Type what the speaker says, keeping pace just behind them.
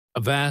A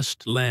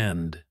vast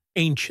land,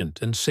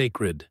 ancient and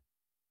sacred,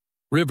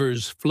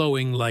 rivers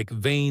flowing like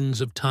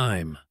veins of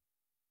time.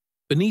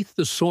 Beneath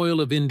the soil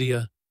of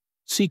India,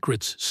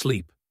 secrets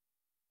sleep,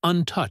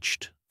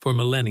 untouched for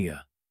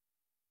millennia.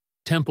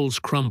 Temples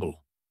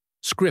crumble,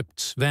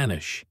 scripts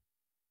vanish,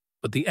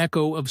 but the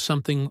echo of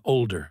something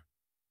older,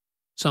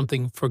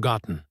 something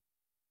forgotten,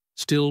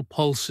 still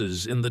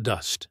pulses in the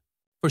dust.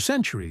 For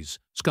centuries,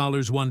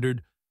 scholars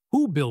wondered,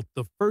 who built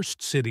the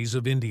first cities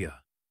of India?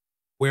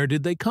 Where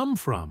did they come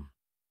from?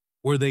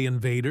 Were they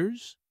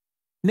invaders,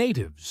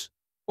 natives,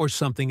 or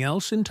something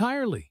else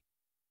entirely?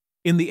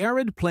 In the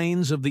arid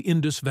plains of the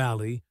Indus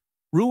Valley,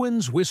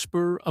 ruins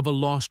whisper of a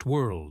lost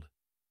world.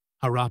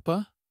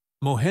 Harappa,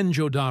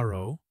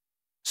 Mohenjo-daro,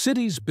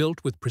 cities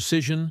built with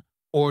precision,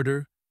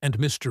 order, and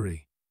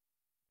mystery.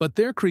 But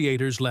their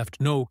creators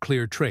left no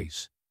clear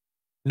trace,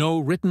 no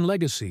written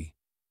legacy,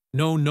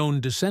 no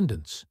known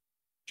descendants,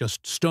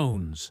 just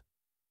stones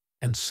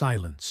and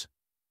silence.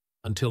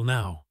 Until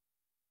now,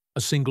 a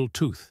single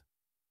tooth,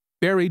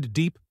 buried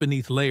deep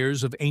beneath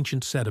layers of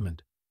ancient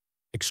sediment,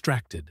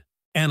 extracted,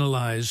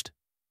 analyzed,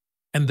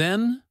 and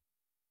then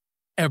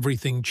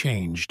everything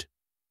changed.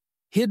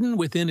 Hidden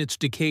within its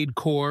decayed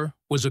core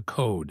was a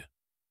code,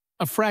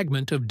 a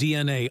fragment of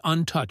DNA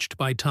untouched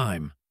by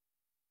time,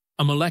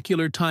 a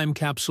molecular time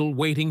capsule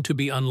waiting to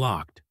be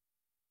unlocked.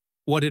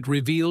 What it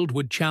revealed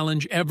would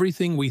challenge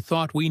everything we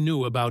thought we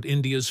knew about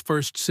India's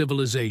first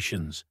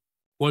civilizations.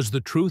 Was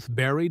the truth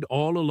buried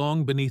all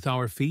along beneath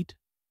our feet?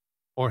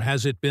 Or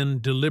has it been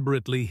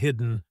deliberately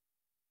hidden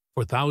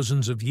for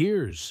thousands of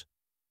years?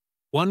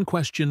 One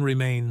question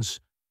remains: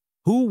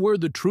 who were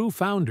the true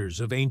founders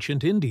of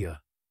ancient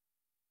India?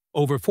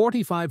 Over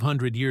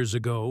 4,500 years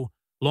ago,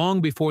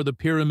 long before the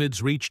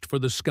pyramids reached for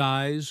the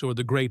skies or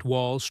the Great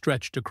Wall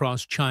stretched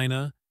across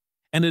China,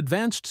 an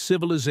advanced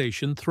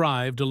civilization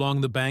thrived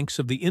along the banks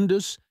of the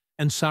Indus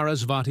and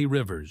Sarasvati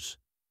rivers.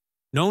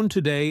 Known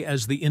today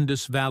as the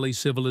Indus Valley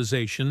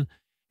Civilization,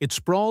 it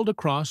sprawled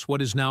across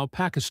what is now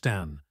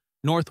Pakistan,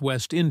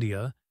 northwest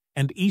India,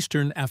 and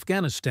eastern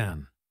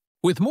Afghanistan.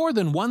 With more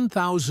than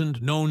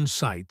 1,000 known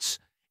sites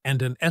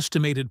and an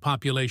estimated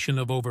population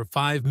of over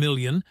 5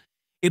 million,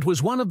 it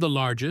was one of the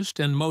largest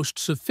and most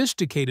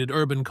sophisticated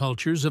urban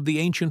cultures of the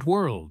ancient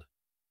world.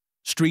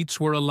 Streets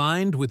were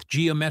aligned with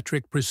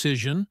geometric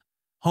precision,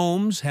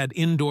 homes had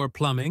indoor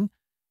plumbing,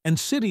 and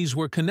cities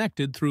were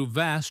connected through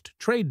vast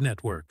trade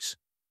networks.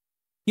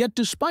 Yet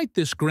despite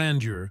this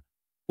grandeur,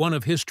 one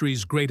of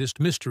history's greatest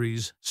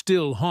mysteries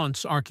still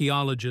haunts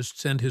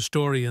archaeologists and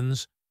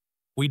historians.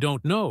 We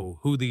don't know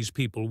who these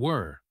people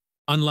were.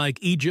 Unlike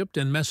Egypt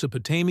and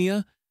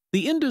Mesopotamia,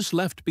 the Indus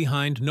left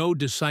behind no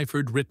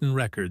deciphered written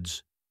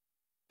records.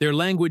 Their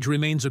language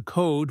remains a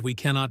code we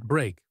cannot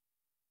break.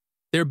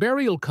 Their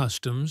burial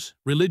customs,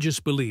 religious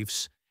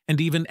beliefs, and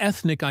even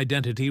ethnic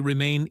identity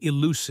remain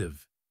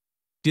elusive.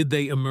 Did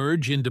they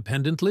emerge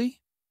independently?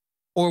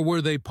 Or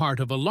were they part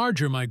of a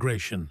larger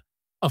migration,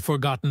 a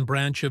forgotten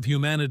branch of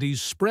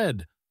humanity's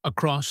spread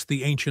across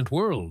the ancient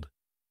world?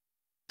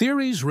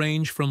 Theories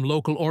range from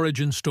local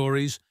origin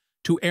stories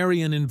to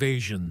Aryan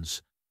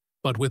invasions,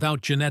 but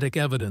without genetic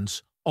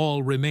evidence,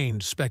 all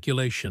remained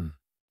speculation.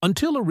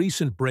 Until a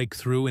recent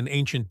breakthrough in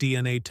ancient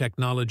DNA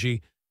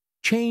technology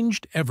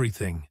changed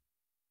everything.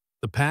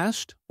 The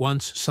past,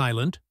 once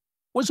silent,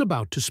 was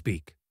about to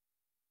speak.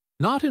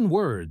 Not in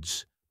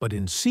words, but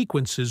in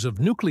sequences of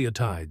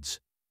nucleotides.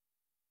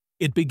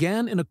 It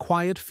began in a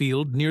quiet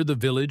field near the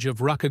village of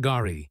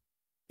Rakhigarhi,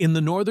 in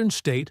the northern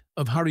state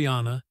of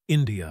Haryana,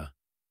 India.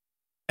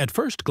 At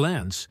first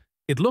glance,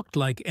 it looked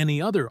like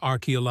any other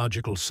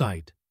archaeological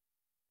site.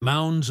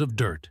 Mounds of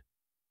dirt,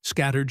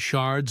 scattered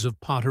shards of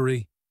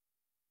pottery,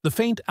 the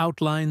faint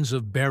outlines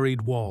of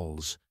buried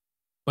walls.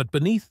 But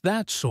beneath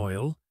that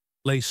soil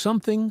lay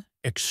something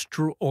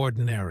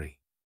extraordinary.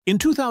 In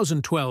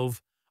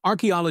 2012,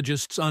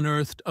 archaeologists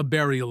unearthed a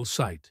burial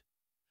site.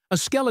 A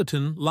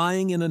skeleton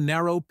lying in a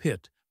narrow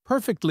pit,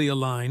 perfectly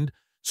aligned,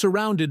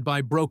 surrounded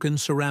by broken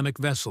ceramic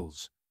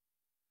vessels.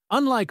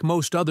 Unlike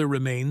most other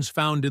remains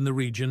found in the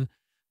region,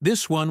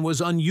 this one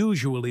was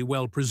unusually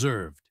well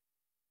preserved.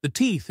 The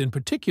teeth, in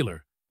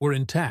particular, were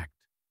intact,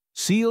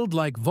 sealed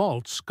like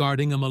vaults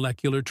guarding a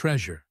molecular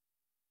treasure.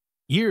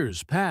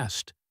 Years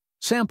passed.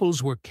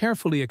 Samples were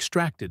carefully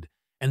extracted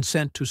and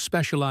sent to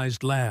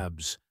specialized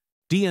labs.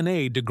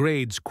 DNA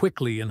degrades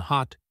quickly in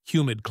hot,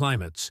 humid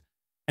climates,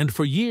 and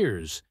for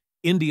years,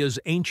 India's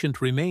ancient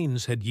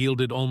remains had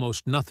yielded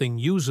almost nothing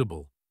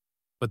usable.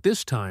 But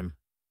this time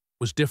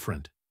was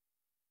different.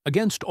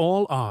 Against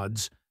all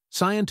odds,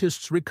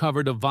 scientists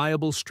recovered a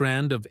viable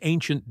strand of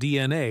ancient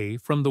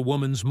DNA from the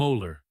woman's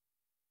molar,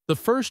 the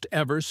first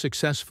ever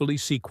successfully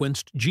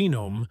sequenced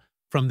genome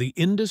from the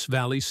Indus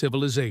Valley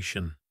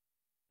Civilization.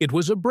 It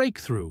was a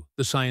breakthrough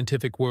the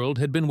scientific world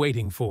had been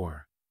waiting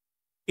for.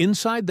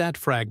 Inside that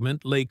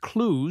fragment lay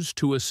clues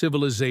to a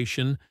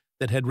civilization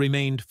that had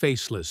remained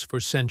faceless for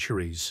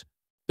centuries.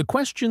 The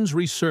questions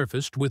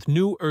resurfaced with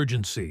new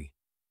urgency.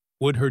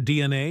 Would her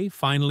DNA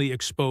finally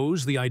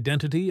expose the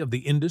identity of the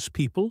Indus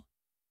people?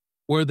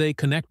 Were they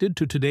connected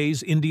to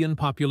today's Indian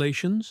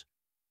populations?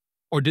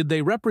 Or did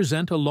they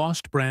represent a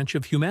lost branch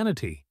of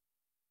humanity?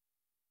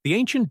 The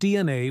ancient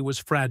DNA was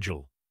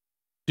fragile,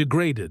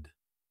 degraded,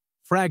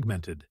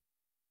 fragmented,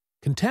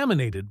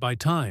 contaminated by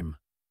time.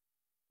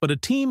 But a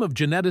team of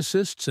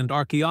geneticists and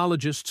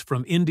archaeologists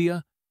from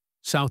India,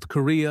 South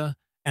Korea,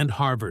 and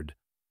Harvard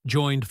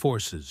joined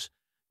forces,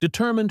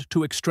 determined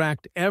to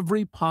extract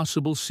every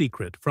possible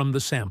secret from the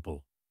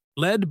sample.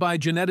 Led by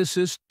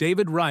geneticist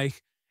David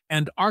Reich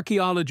and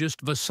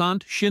archaeologist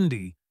Vasant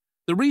Shinde,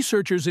 the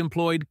researchers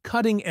employed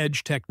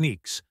cutting-edge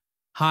techniques,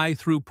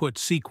 high-throughput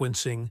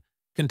sequencing,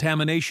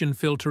 contamination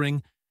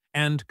filtering,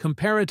 and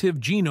comparative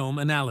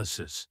genome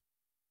analysis.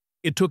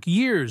 It took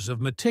years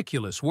of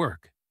meticulous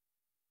work.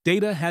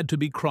 Data had to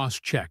be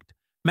cross-checked,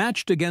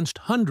 matched against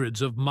hundreds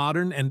of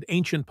modern and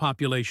ancient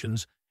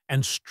populations,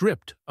 and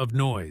stripped of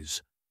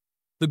noise.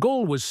 The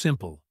goal was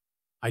simple: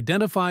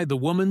 identify the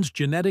woman's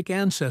genetic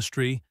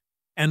ancestry,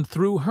 and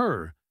through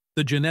her,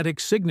 the genetic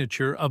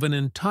signature of an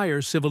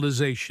entire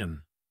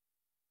civilization.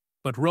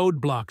 But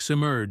roadblocks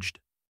emerged.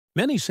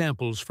 Many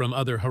samples from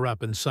other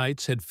Harappan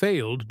sites had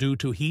failed due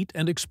to heat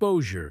and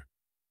exposure.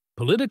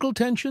 Political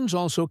tensions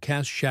also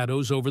cast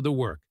shadows over the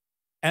work,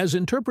 as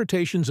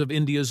interpretations of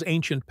India's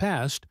ancient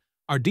past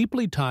are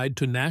deeply tied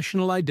to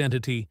national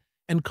identity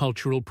and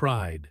cultural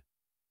pride.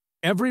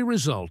 Every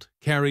result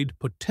carried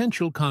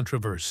potential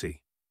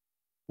controversy.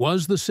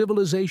 Was the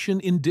civilization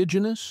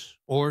indigenous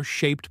or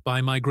shaped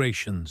by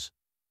migrations?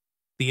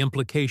 The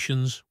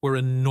implications were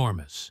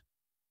enormous.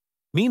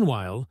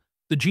 Meanwhile,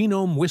 the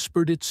genome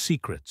whispered its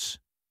secrets,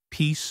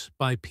 piece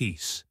by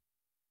piece.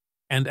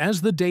 And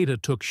as the data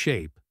took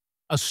shape,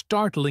 a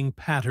startling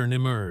pattern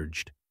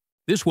emerged.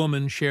 This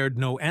woman shared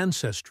no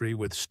ancestry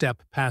with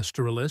steppe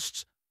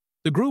pastoralists,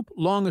 the group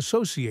long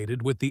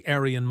associated with the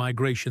Aryan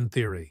migration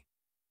theory.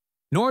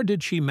 Nor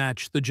did she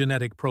match the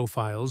genetic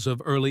profiles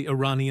of early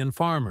Iranian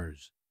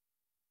farmers.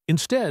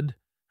 Instead,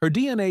 her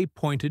DNA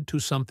pointed to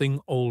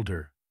something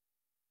older,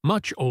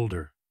 much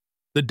older.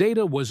 The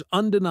data was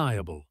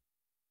undeniable.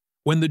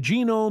 When the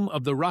genome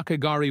of the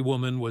Rakhigarhi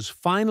woman was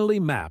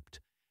finally mapped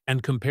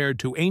and compared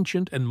to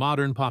ancient and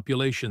modern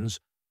populations,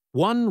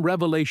 one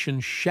revelation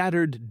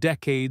shattered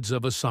decades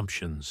of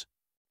assumptions.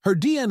 Her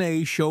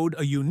DNA showed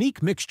a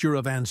unique mixture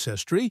of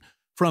ancestry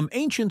from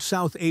ancient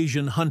South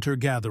Asian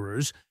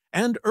hunter-gatherers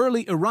and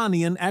early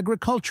Iranian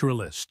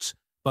agriculturalists,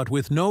 but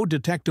with no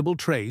detectable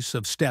trace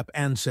of steppe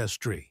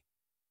ancestry.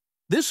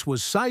 This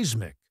was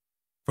seismic.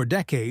 For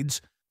decades,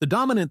 the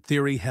dominant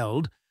theory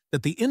held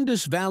that the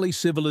Indus Valley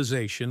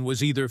civilization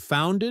was either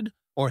founded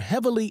or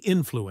heavily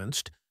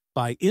influenced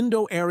by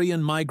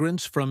Indo-Aryan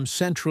migrants from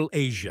Central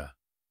Asia,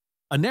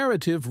 a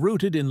narrative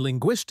rooted in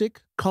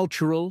linguistic,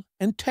 cultural,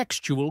 and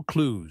textual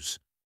clues.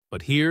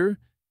 But here,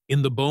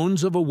 in the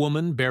bones of a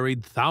woman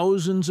buried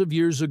thousands of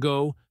years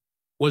ago,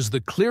 was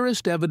the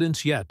clearest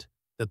evidence yet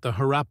that the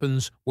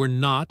Harappans were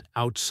not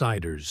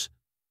outsiders.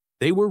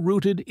 They were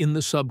rooted in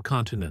the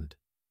subcontinent.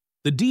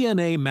 The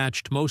DNA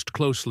matched most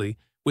closely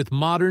with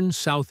modern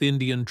South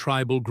Indian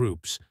tribal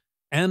groups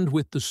and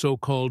with the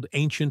so-called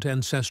ancient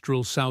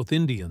ancestral South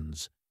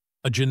Indians,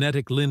 a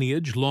genetic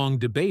lineage long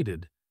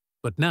debated,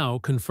 but now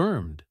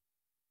confirmed.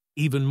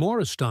 Even more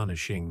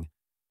astonishing,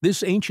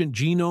 this ancient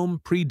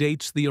genome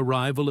predates the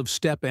arrival of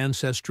steppe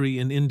ancestry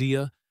in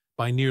India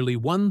by nearly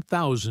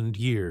 1,000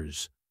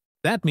 years.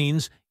 That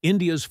means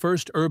India's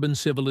first urban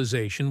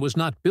civilization was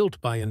not built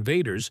by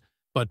invaders,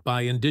 but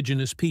by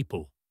indigenous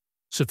people,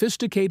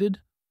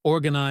 sophisticated,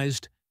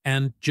 organized,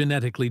 and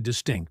genetically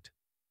distinct.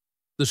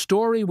 The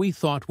story we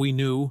thought we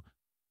knew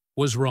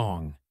was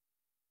wrong,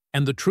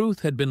 and the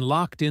truth had been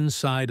locked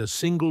inside a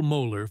single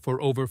molar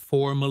for over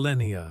 4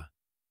 millennia.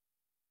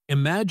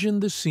 Imagine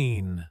the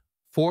scene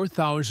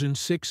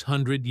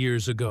 4,600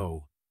 years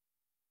ago.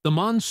 The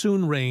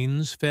monsoon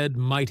rains fed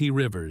mighty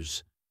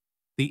rivers,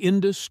 the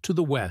Indus to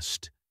the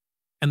west,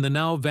 and the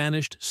now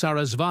vanished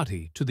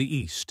Sarasvati to the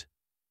east.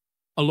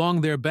 Along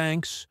their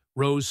banks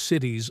rose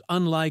cities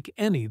unlike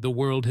any the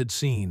world had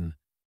seen.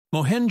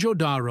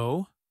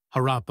 Mohenjo-daro,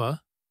 Harappa,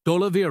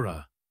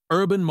 Dholavira,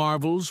 urban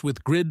marvels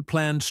with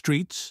grid-planned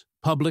streets,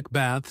 public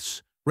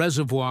baths,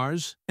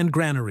 reservoirs, and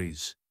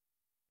granaries.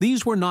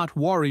 These were not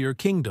warrior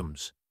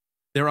kingdoms.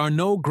 There are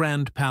no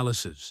grand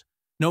palaces,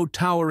 no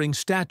towering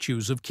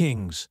statues of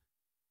kings.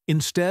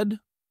 Instead,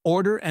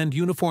 order and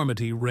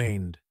uniformity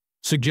reigned,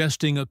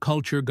 suggesting a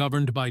culture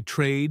governed by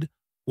trade,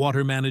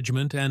 water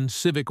management, and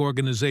civic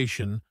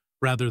organization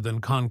rather than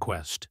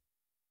conquest.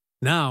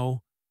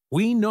 Now,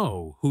 we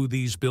know who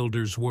these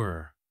builders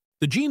were.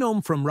 The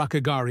genome from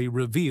Rakhigarhi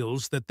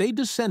reveals that they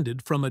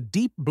descended from a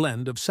deep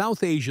blend of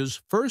South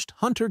Asia's first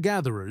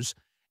hunter-gatherers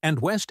and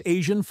West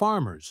Asian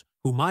farmers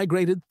who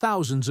migrated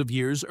thousands of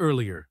years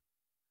earlier.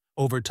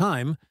 Over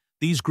time,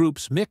 these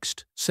groups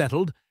mixed,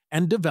 settled,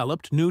 and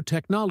developed new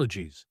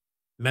technologies: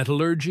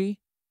 metallurgy,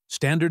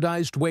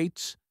 standardized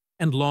weights,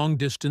 and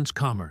long-distance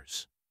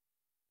commerce.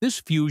 This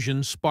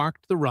fusion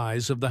sparked the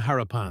rise of the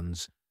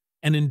Harappans,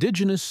 an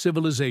indigenous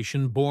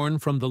civilization born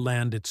from the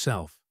land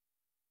itself.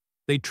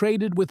 They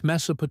traded with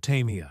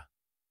Mesopotamia,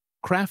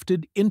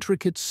 crafted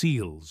intricate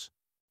seals,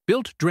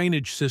 built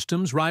drainage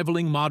systems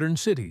rivaling modern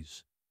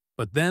cities.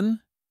 But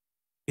then,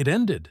 it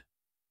ended.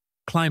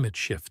 Climate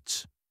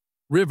shifts,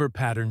 river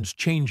patterns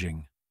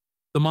changing,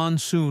 the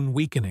monsoon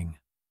weakening.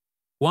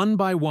 One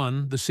by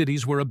one, the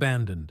cities were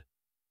abandoned,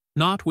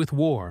 not with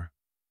war,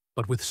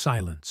 but with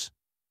silence.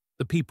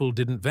 The people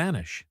didn't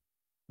vanish.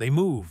 They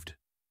moved,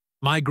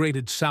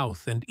 migrated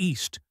south and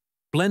east,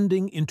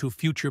 blending into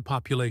future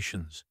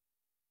populations.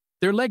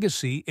 Their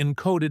legacy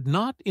encoded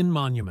not in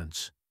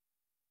monuments,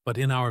 but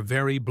in our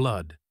very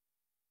blood.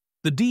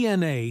 The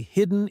DNA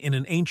hidden in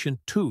an ancient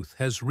tooth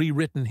has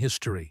rewritten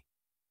history.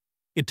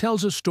 It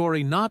tells a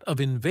story not of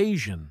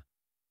invasion,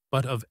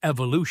 but of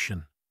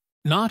evolution,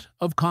 not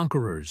of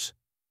conquerors,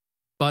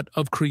 but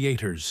of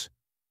creators.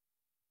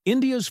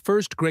 India's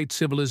first great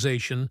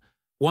civilization,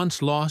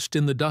 once lost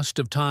in the dust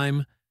of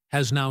time,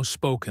 has now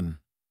spoken,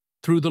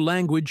 through the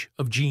language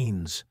of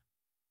genes.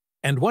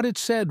 And what it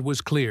said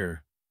was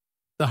clear.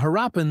 The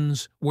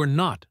Harappans were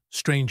not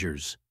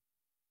strangers.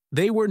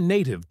 They were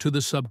native to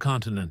the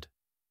subcontinent.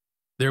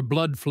 Their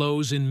blood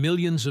flows in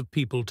millions of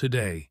people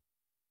today.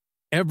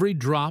 Every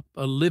drop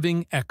a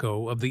living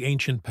echo of the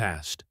ancient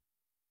past.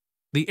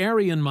 The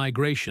Aryan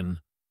migration,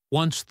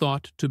 once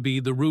thought to be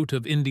the root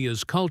of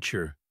India's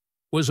culture,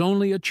 was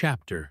only a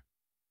chapter,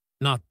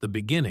 not the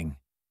beginning.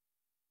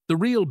 The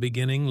real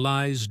beginning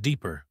lies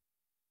deeper,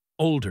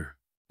 older,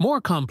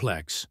 more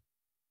complex,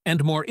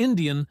 and more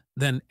Indian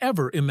than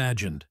ever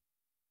imagined.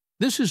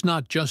 This is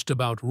not just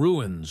about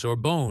ruins or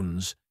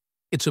bones,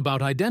 it's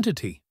about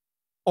identity,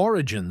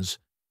 origins,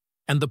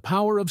 and the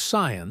power of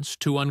science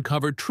to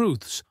uncover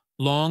truths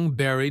long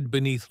buried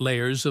beneath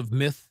layers of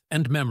myth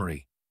and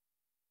memory.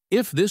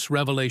 If this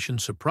revelation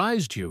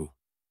surprised you,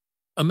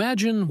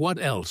 imagine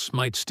what else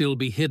might still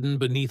be hidden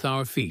beneath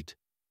our feet.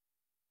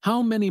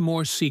 How many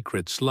more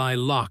secrets lie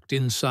locked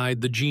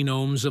inside the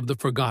genomes of the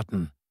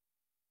forgotten?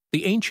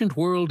 The ancient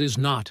world is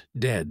not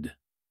dead.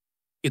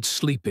 It's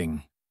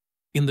sleeping,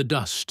 in the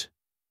dust,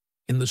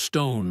 in the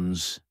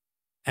stones,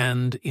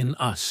 and in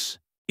us.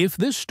 If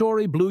this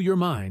story blew your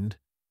mind,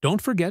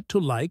 don't forget to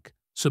like,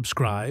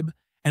 subscribe,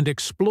 and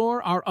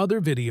explore our other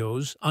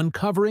videos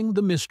uncovering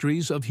the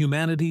mysteries of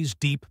humanity's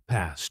deep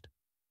past.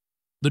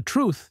 The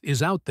truth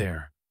is out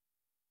there,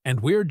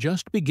 and we're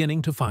just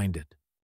beginning to find it.